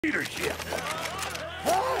Leadership.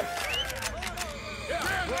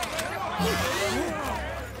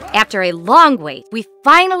 After a long wait, we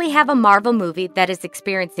finally have a Marvel movie that is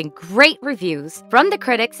experiencing great reviews from the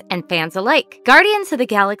critics and fans alike. Guardians of the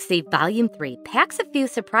Galaxy Volume 3 packs a few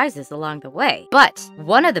surprises along the way, but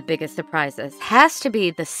one of the biggest surprises has to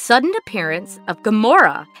be the sudden appearance of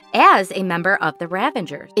Gamora as a member of the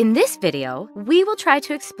Ravagers. In this video, we will try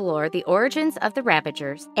to explore the origins of the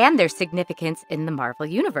Ravagers and their significance in the Marvel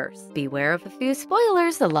Universe. Beware of a few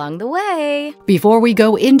spoilers along the way. Before we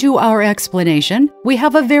go into our explanation, we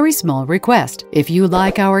have a very small request. If you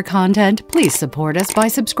like our content, please support us by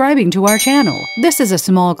subscribing to our channel. This is a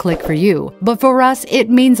small click for you, but for us, it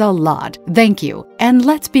means a lot. Thank you, and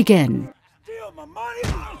let's begin. Steal my money.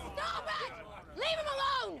 Stop it! Leave him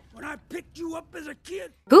alone! When I picked you up as a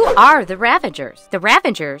kid. Who are the Ravagers? The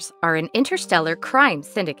Ravagers are an interstellar crime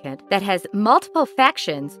syndicate that has multiple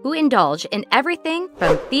factions who indulge in everything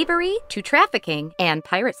from thievery to trafficking and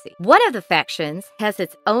piracy. One of the factions has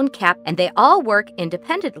its own cap, and they all work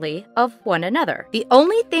independently of one another. The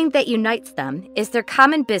only thing that unites them is their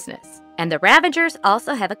common business. And the Ravagers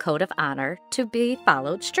also have a code of honor to be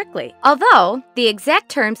followed strictly. Although the exact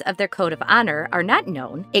terms of their code of honor are not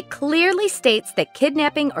known, it clearly states that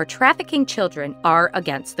kidnapping or trafficking children are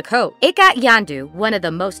against the code. It got Yondu, one of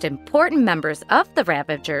the most important members of the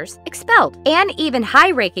Ravagers, expelled. And even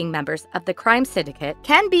high-ranking members of the crime syndicate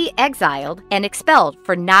can be exiled and expelled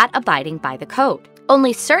for not abiding by the code.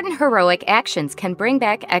 Only certain heroic actions can bring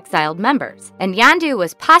back exiled members, and Yondu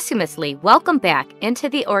was posthumously welcomed back into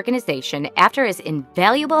the organization after his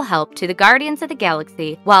invaluable help to the Guardians of the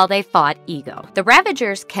Galaxy while they fought Ego. The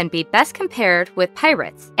Ravagers can be best compared with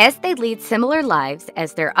pirates, as they lead similar lives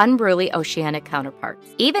as their unruly oceanic counterparts.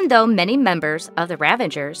 Even though many members of the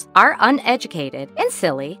Ravagers are uneducated and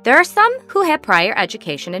silly, there are some who have prior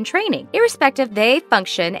education and training. Irrespective, they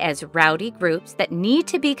function as rowdy groups that need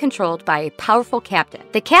to be controlled by a powerful captain.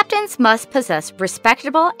 The captains must possess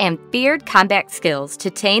respectable and feared combat skills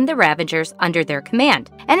to tame the Ravagers under their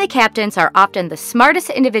command, and the captains are often the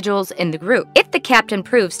smartest individuals in the group. If the captain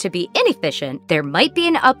proves to be inefficient, there might be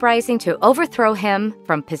an uprising to overthrow him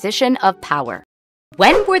from position of power.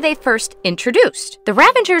 When were they first introduced? The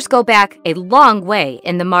Ravagers go back a long way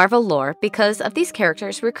in the Marvel lore because of these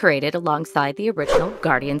characters were created alongside the original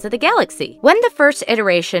Guardians of the Galaxy. When the first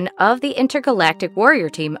iteration of the Intergalactic Warrior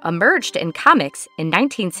Team emerged in comics in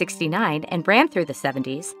 1969 and ran through the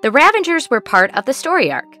 70s, the Ravagers were part of the story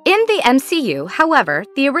arc. In the MCU, however,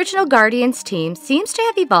 the original Guardians team seems to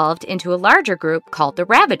have evolved into a larger group called the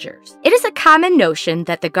Ravagers. It is a common notion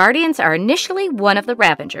that the Guardians are initially one of the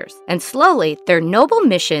Ravagers, and slowly their noble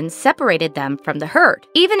mission separated them from the herd.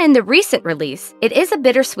 Even in the recent release, it is a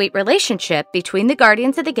bittersweet relationship between the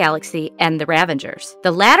Guardians of the Galaxy and the Ravagers.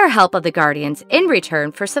 The latter help of the Guardians in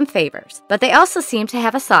return for some favors, but they also seem to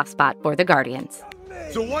have a soft spot for the Guardians.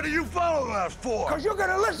 So what are you following us for? Cause you're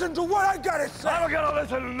gonna listen to what I gotta say. I don't gotta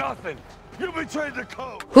listen to nothing. You betrayed the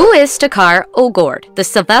code. Who is Takar O'Gord? The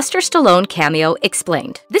Sylvester Stallone cameo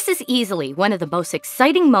explained. This is easily one of the most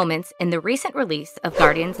exciting moments in the recent release of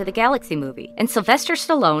Guardians of the Galaxy movie, and Sylvester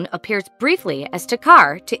Stallone appears briefly as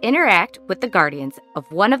Takar to interact with the Guardians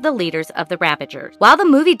of one of the leaders of the Ravagers. While the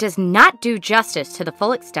movie does not do justice to the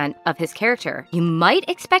full extent of his character, you might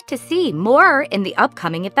expect to see more in the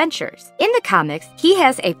upcoming adventures. In the comics, he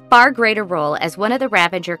has a far greater role as one of the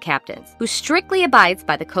Ravager captains, who strictly abides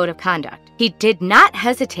by the code of conduct. He did not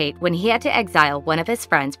hesitate when he had to exile one of his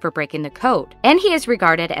friends for breaking the code, and he is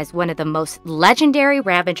regarded as one of the most legendary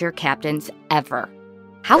Ravager captains ever.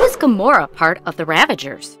 How was Gamora part of the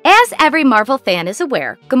Ravagers? As every Marvel fan is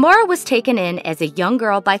aware, Gamora was taken in as a young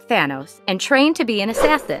girl by Thanos and trained to be an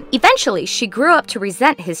assassin. Eventually, she grew up to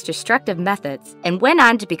resent his destructive methods and went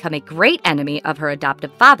on to become a great enemy of her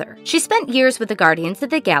adoptive father. She spent years with the Guardians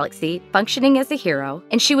of the Galaxy, functioning as a hero,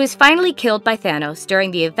 and she was finally killed by Thanos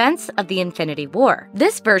during the events of the Infinity War.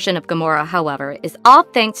 This version of Gamora, however, is all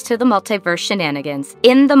thanks to the multiverse shenanigans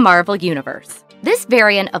in the Marvel Universe. This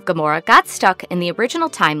variant of Gamora got stuck in the original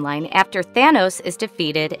timeline after Thanos is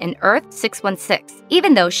defeated in Earth 616,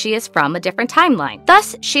 even though she is from a different timeline.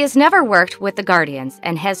 Thus, she has never worked with the Guardians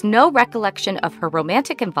and has no recollection of her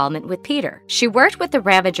romantic involvement with Peter. She worked with the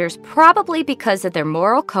Ravagers probably because of their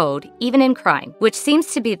moral code, even in crime, which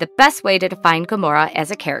seems to be the best way to define Gamora as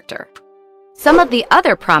a character. some of the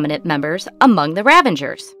other prominent members among the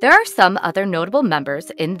Ravagers. There are some other notable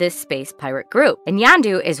members in this space pirate group, and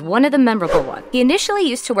Yondu is one of the memorable ones. He initially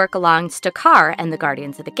used to work along Stakar and the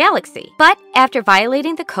Guardians of the Galaxy, but after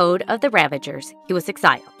violating the code of the Ravagers, he was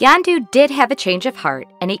exiled. Yondu did have a change of heart,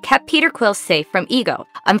 and he kept Peter Quill safe from Ego.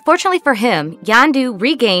 Unfortunately for him, Yondu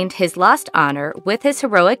regained his lost honor with his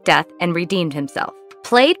heroic death and redeemed himself.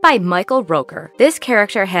 Played by Michael Rooker, this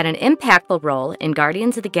character had an impactful role in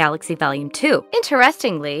Guardians of the Galaxy Volume 2.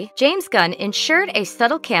 Interestingly, James Gunn ensured a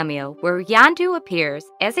subtle cameo where Yondu appears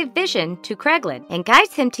as a vision to Kraglin and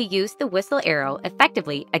guides him to use the whistle arrow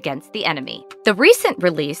effectively against the enemy. The recent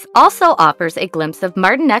release also offers a glimpse of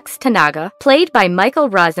Martin X. Tanaga, played by Michael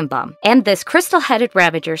Rosenbaum, and this crystal-headed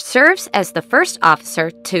Ravager serves as the first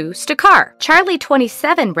officer to Stakar. Charlie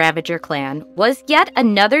 27 Ravager clan was yet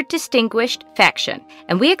another distinguished faction,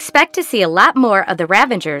 and we expect to see a lot more of the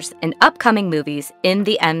Ravagers in upcoming movies in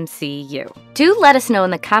the MCU. Do let us know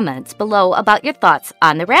in the comments below about your thoughts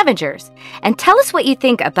on the Ravagers, and tell us what you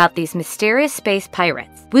think about these mysterious space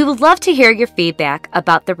pirates. We would love to hear your feedback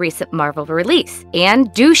about the recent Marvel release,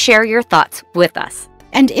 and do share your thoughts with us.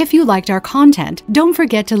 And if you liked our content, don't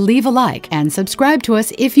forget to leave a like and subscribe to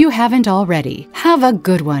us if you haven't already. Have a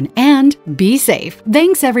good one and be safe.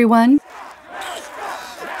 Thanks, everyone.